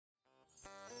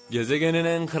Gezegenin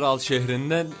en kral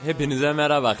şehrinden hepinize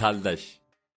merhaba kardeş.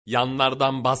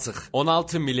 Yanlardan basık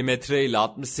 16 mm ile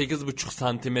 68,5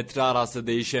 santimetre arası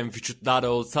değişen vücutları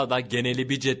olsa da geneli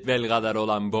bir cetvel kadar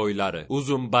olan boyları,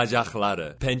 uzun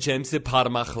bacakları, pençemsi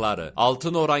parmakları,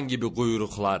 altın oran gibi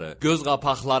kuyrukları, göz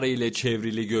kapakları ile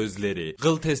çevrili gözleri,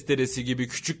 kıl testeresi gibi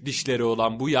küçük dişleri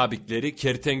olan bu yabikleri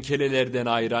kertenkelelerden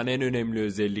ayıran en önemli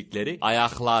özellikleri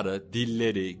ayakları,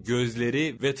 dilleri,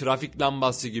 gözleri ve trafik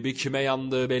lambası gibi kime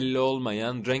yandığı belli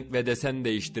olmayan renk ve desen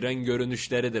değiştiren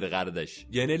görünüşleridir kardeş.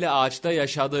 Geneli ağaçta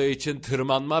yaşadığı için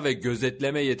tırmanma ve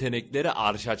gözetleme yetenekleri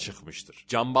arşa çıkmıştır.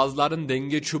 Cambazların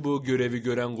denge çubuğu görevi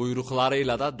gören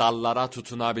kuyruklarıyla da dallara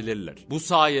tutunabilirler. Bu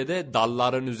sayede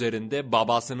dalların üzerinde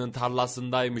babasının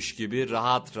tarlasındaymış gibi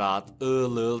rahat rahat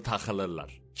ığıl ığıl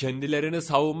takılırlar. Kendilerini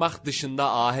savunmak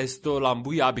dışında aheste olan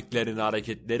bu yabiklerin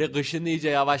hareketleri kışın iyice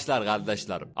yavaşlar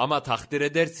kardeşlerim. Ama takdir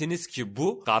edersiniz ki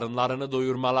bu karınlarını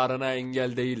doyurmalarına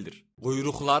engel değildir.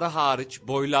 Kuyrukları hariç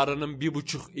boylarının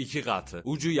 1,5-2 katı,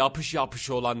 ucu yapış yapış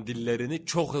olan dillerini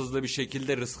çok hızlı bir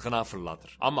şekilde rızkına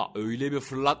fırlatır. Ama öyle bir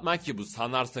fırlatma ki bu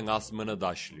sanarsın asmını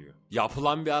daşlıyor.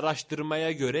 Yapılan bir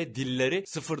araştırmaya göre dilleri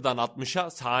 0'dan 60'a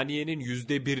saniyenin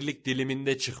 %1'lik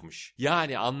diliminde çıkmış.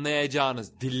 Yani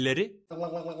anlayacağınız dilleri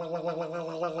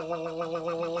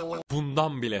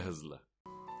bundan bile hızlı.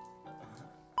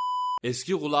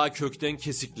 Eski kulağı kökten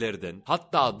kesiklerden,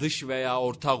 hatta dış veya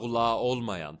orta kulağı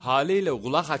olmayan, haliyle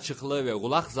kulak açıklığı ve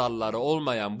kulak zarları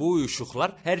olmayan bu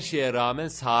uyuşuklar her şeye rağmen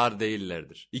sağır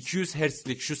değillerdir. 200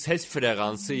 Hz'lik şu ses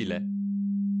frekansı ile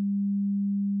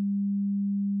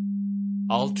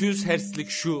 600 Hz'lik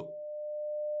şu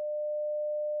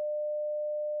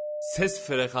ses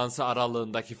frekansı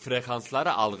aralığındaki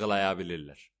frekansları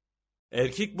algılayabilirler.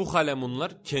 Erkek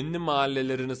bukalemunlar kendi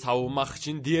mahallelerini savunmak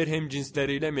için diğer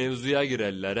hemcinsleriyle mevzuya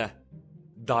girerler he.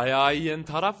 Dayağı yiyen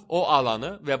taraf o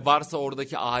alanı ve varsa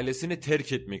oradaki ailesini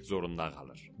terk etmek zorunda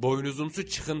kalır. Boynuzumsu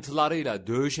çıkıntılarıyla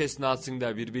dövüş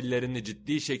esnasında birbirlerini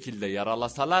ciddi şekilde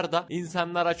yaralasalar da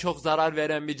insanlara çok zarar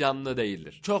veren bir canlı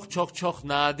değildir. Çok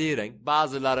nadiren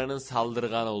bazılarının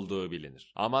saldırgan olduğu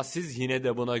bilinir. Ama siz yine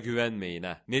de buna güvenmeyin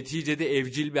ha. Neticede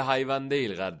evcil bir hayvan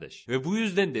değil kardeş. Ve bu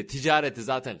yüzden de ticareti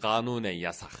zaten kanunen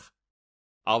yasak.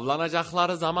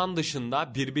 Avlanacakları zaman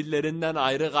dışında birbirlerinden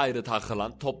ayrı gayrı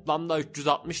takılan toplamda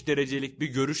 360 derecelik bir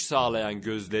görüş sağlayan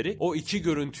gözleri o iki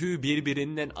görüntüyü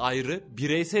birbirinden ayrı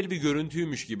bireysel bir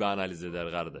görüntüymüş gibi analiz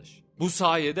eder kardeş. Bu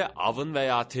sayede avın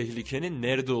veya tehlikenin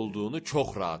nerede olduğunu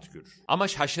çok rahat görür. Ama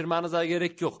şaşırmanıza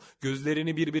gerek yok.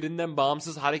 Gözlerini birbirinden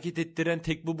bağımsız hareket ettiren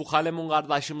tek bu bukalemun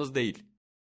kardeşimiz değil.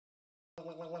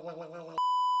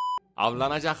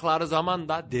 Avlanacakları zaman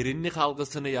da derinlik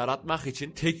algısını yaratmak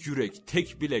için tek yürek,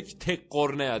 tek bilek, tek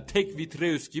kornea, tek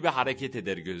vitreus gibi hareket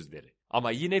eder gözleri.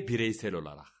 Ama yine bireysel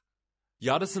olarak.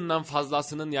 Yarısından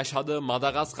fazlasının yaşadığı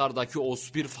Madagaskar'daki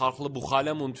ospir farklı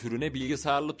bukalemun türüne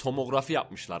bilgisayarlı tomografi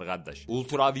yapmışlar kardeş.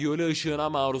 Ultraviyole ışığına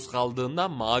maruz kaldığında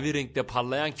mavi renkte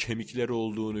parlayan kemikleri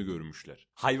olduğunu görmüşler.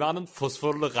 Hayvanın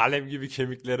fosforlu kalem gibi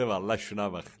kemikleri var la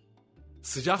şuna bak.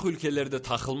 Sıcak ülkelerde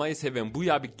takılmayı seven bu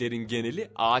yabiklerin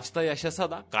geneli ağaçta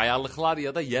yaşasa da kayalıklar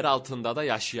ya da yer altında da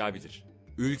yaşayabilir.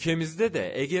 Ülkemizde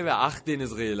de Ege ve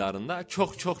Akdeniz kıyılarında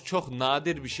çok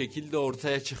nadir bir şekilde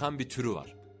ortaya çıkan bir türü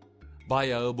var.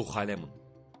 Bayağı bukalemun.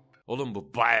 Oğlum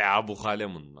bu bayağı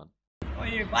bukalemun lan.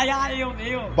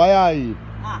 Bayağı iyi.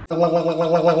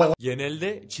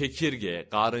 Genelde çekirge,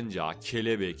 karınca,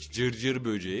 kelebek, cırcır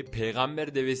böceği,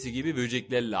 peygamber devesi gibi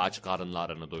böceklerle aç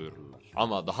karınlarını doyururlar.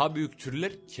 Ama daha büyük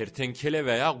türler kertenkele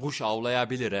veya kuş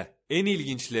avlayabilir he. En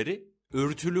ilginçleri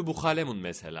örtülü bukalemun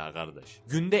mesela kardeş.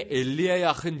 Günde 50'ye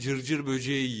yakın cırcır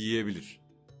böceği yiyebilir.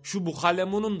 Şu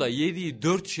bukalemunun da yediği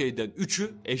 4 şeyden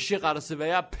 3'ü eşek arısı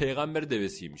veya peygamber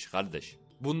devesiymiş kardeş.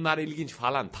 Bunlar ilginç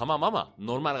falan tamam ama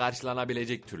normal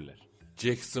karşılanabilecek türler.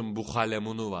 Jackson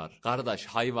bukalemunu var. Kardeş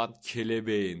hayvan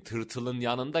kelebeğin, tırtılın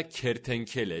yanında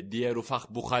kertenkele, diğer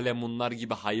ufak bukalemunlar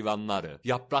gibi hayvanları,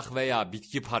 yaprak veya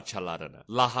bitki parçalarını,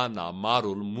 lahana,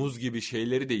 marul, muz gibi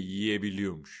şeyleri de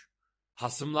yiyebiliyormuş.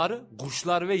 Hasımları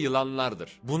kuşlar ve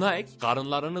yılanlardır. Buna ek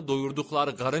karınlarını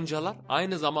doyurdukları karıncalar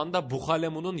aynı zamanda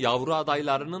bukalemunun yavru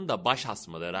adaylarının da baş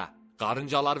hasmıdır ha.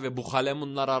 Karıncalar ve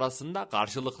bukalemunlar arasında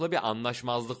karşılıklı bir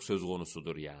anlaşmazlık söz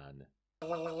konusudur yani.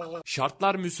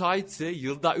 Şartlar müsaitse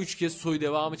yılda 3 kez soy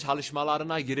devamı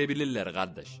çalışmalarına girebilirler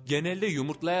kardeş. Genelde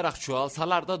yumurtlayarak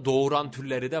çoğalsalar da doğuran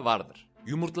türleri de vardır.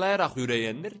 Yumurtlayarak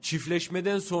üreyenler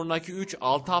çiftleşmeden sonraki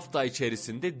 3-6 hafta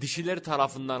içerisinde dişiler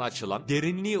tarafından açılan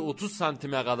derinliği 30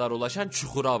 santime kadar ulaşan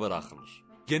çukura bırakılır.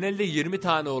 Genelde 20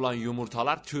 tane olan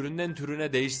yumurtalar türünden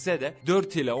türüne değişse de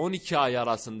 4 ile 12 ay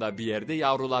arasında bir yerde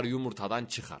yavrular yumurtadan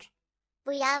çıkar.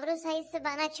 Bu yavru sayısı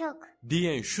bana çok.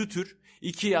 Diyen şu tür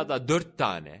 2 ya da 4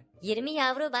 tane. 20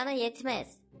 yavru bana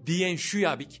yetmez. Diyen şu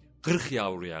yabik 40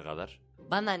 yavruya kadar.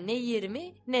 Bana ne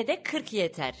 20 ne de 40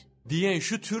 yeter. Diyen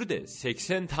şu tür de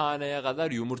 80 taneye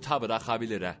kadar yumurta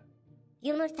bırakabilir ha.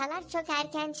 Yumurtalar çok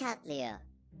erken çatlıyor.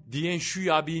 Diyen şu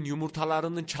yabiğin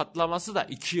yumurtalarının çatlaması da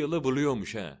 2 yılı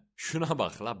buluyormuş ha. Şuna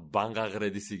bak la, banka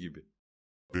kredisi gibi.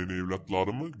 Ben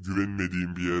evlatlarımı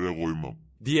güvenmediğim bir yere koymam.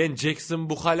 Diyen Jackson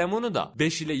Bukalemunu da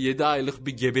 5 ile 7 aylık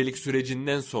bir gebelik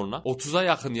sürecinden sonra 30'a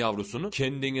yakın yavrusunu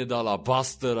kendini dala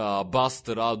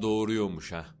bastıra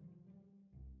doğuruyormuş ha.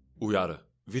 Uyarı.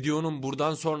 Videonun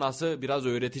buradan sonrası biraz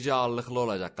öğretici ağırlıklı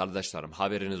olacak kardeşlerim,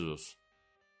 haberiniz olsun.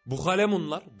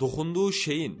 Bukalemunlar dokunduğu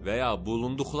şeyin veya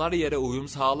bulundukları yere uyum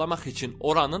sağlamak için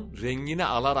oranın rengini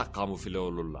alarak kamufle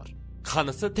olurlar.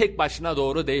 Kanısı tek başına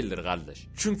doğru değildir kardeş.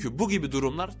 Çünkü bu gibi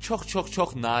durumlar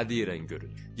çok nadiren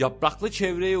görülür. Yapraklı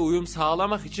çevreye uyum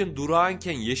sağlamak için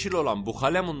durağanken yeşil olan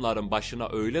bukalemunların başına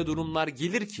öyle durumlar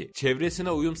gelir ki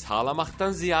çevresine uyum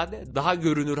sağlamaktan ziyade daha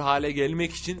görünür hale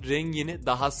gelmek için rengini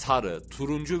daha sarı,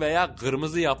 turuncu veya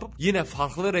kırmızı yapıp yine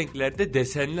farklı renklerde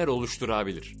desenler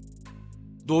oluşturabilir.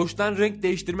 Doğuştan renk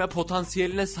değiştirme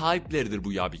potansiyeline sahiplerdir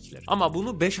bu yabikler. Ama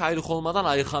bunu 5 aylık olmadan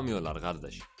ayıkamıyorlar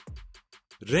kardeş.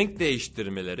 Renk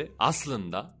değiştirmeleri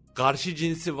aslında karşı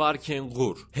cinsi varken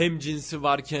gur, hem cinsi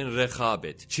varken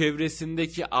rekabet,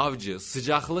 çevresindeki avcı,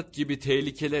 sıcaklık gibi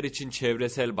tehlikeler için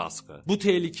çevresel baskı. Bu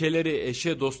tehlikeleri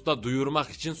eşe dosta duyurmak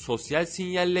için sosyal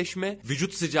sinyalleşme,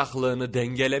 vücut sıcaklığını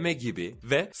dengeleme gibi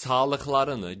ve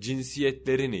sağlıklarını,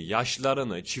 cinsiyetlerini,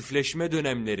 yaşlarını, çiftleşme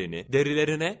dönemlerini,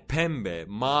 derilerine pembe,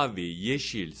 mavi,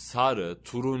 yeşil, sarı,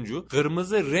 turuncu,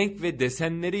 kırmızı renk ve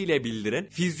desenleriyle bildiren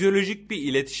fizyolojik bir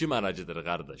iletişim aracıdır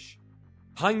kardeş.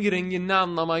 Hangi rengin ne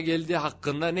anlama geldiği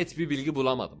hakkında net bir bilgi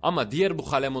bulamadım. Ama diğer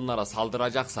bukalemunlara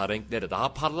saldıracaksa renkleri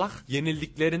daha parlak,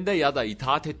 yenildiklerinde ya da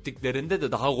itaat ettiklerinde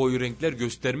de daha koyu renkler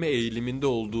gösterme eğiliminde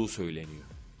olduğu söyleniyor.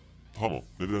 Tamam,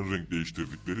 neden renk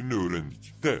değiştirdiklerini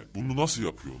öğrendik. De bunu nasıl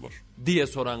yapıyorlar? Diye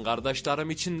soran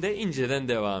kardeşlerim için de inceden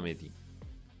devam edeyim.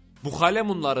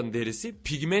 Bukalemunların derisi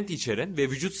pigment içeren ve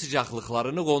vücut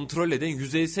sıcaklıklarını kontrol eden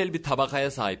yüzeysel bir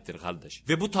tabakaya sahiptir kardeş.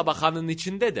 Ve bu tabakanın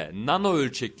içinde de nano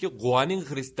ölçekli guanin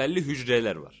kristalli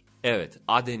hücreler var. Evet,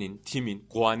 adenin, timin,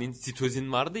 guanin,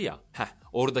 sitozin vardı ya,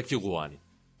 oradaki guanin.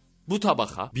 Bu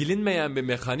tabaka bilinmeyen bir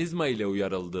mekanizma ile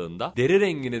uyarıldığında deri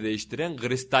rengini değiştiren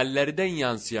kristallerden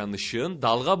yansıyan ışığın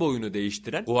dalga boyunu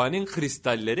değiştiren guanin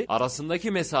kristalleri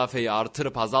arasındaki mesafeyi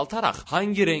artırıp azaltarak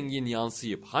hangi rengin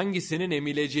yansıyıp hangisinin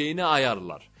emileceğini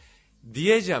ayarlar.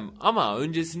 Diyeceğim ama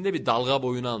öncesinde bir dalga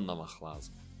boyunu anlamak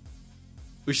lazım.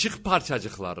 Işık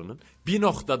parçacıklarının bir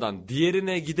noktadan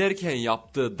diğerine giderken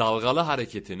yaptığı dalgalı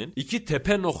hareketinin iki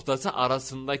tepe noktası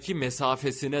arasındaki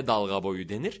mesafesine dalga boyu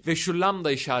denir ve şu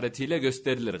lambda işaretiyle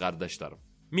gösterilir kardeşlerim.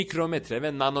 Mikrometre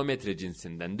ve nanometre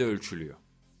cinsinden de ölçülüyor.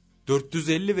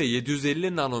 450 ve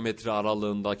 750 nanometre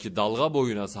aralığındaki dalga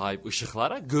boyuna sahip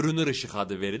ışıklara görünür ışık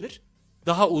adı verilir.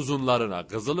 Daha uzunlarına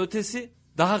kızılötesi,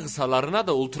 daha kısalarına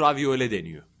da ultraviyole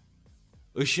deniyor.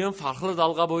 Işığın farklı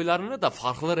dalga boylarını da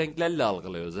farklı renklerle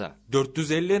algılıyoruz ha.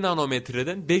 450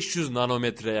 nanometreden 500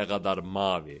 nanometreye kadar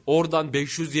mavi, oradan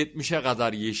 570'e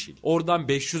kadar yeşil, oradan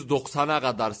 590'a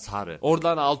kadar sarı,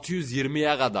 oradan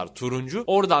 620'ye kadar turuncu,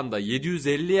 oradan da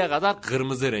 750'ye kadar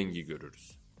kırmızı rengi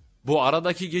görürüz. Bu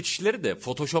aradaki geçişleri de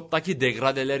Photoshop'taki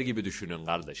degradeler gibi düşünün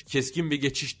kardeş. Keskin bir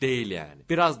geçiş değil yani.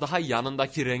 Biraz daha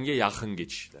yanındaki renge yakın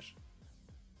geçişler.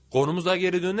 Konumuza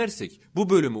geri dönersek bu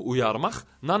bölümü uyarmak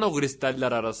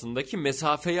nanokristaller arasındaki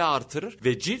mesafeyi artırır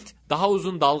ve cilt daha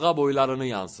uzun dalga boylarını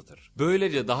yansıtır.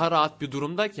 Böylece daha rahat bir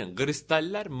durumdayken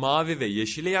kristaller mavi ve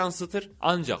yeşili yansıtır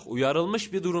ancak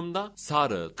uyarılmış bir durumda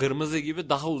sarı, kırmızı gibi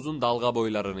daha uzun dalga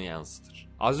boylarını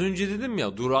yansıtır. Az önce dedim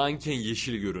ya durağanken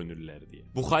yeşil görünürler diye.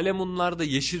 Bukalemunlarda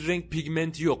yeşil renk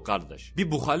pigmenti yok kardeş.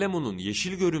 Bir bukalemunun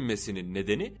yeşil görünmesinin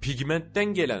nedeni pigmentten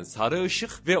gelen sarı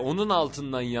ışık ve onun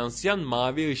altından yansıyan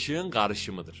mavi ışığın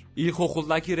karışımıdır.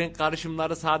 İlkokuldaki renk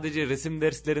karışımları sadece resim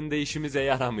derslerinde işimize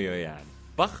yaramıyor yani.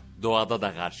 Bak doğada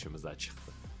da karşımıza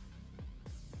çıktı.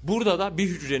 Burada da bir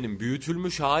hücrenin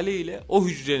büyütülmüş haliyle o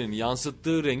hücrenin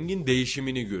yansıttığı rengin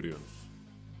değişimini görüyoruz.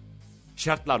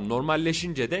 Şartlar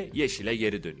normalleşince de yeşile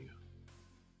geri dönüyor.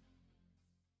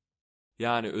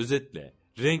 Yani özetle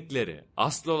renkleri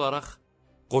asıl olarak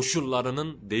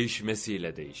koşullarının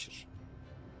değişmesiyle değişir.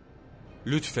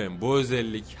 Lütfen bu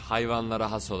özellik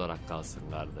hayvanlara has olarak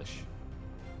kalsın kardeş.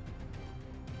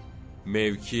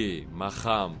 Mevki,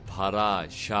 makam, para,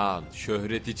 şan,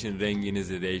 şöhret için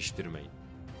renginizi değiştirmeyin.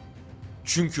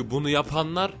 Çünkü bunu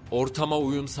yapanlar ortama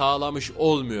uyum sağlamış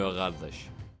olmuyor kardeş.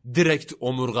 Direkt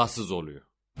omurgasız oluyor.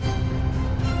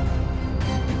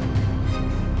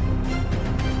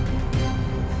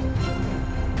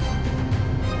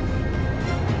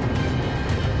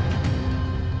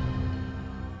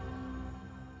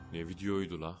 Ne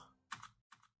videoydu la?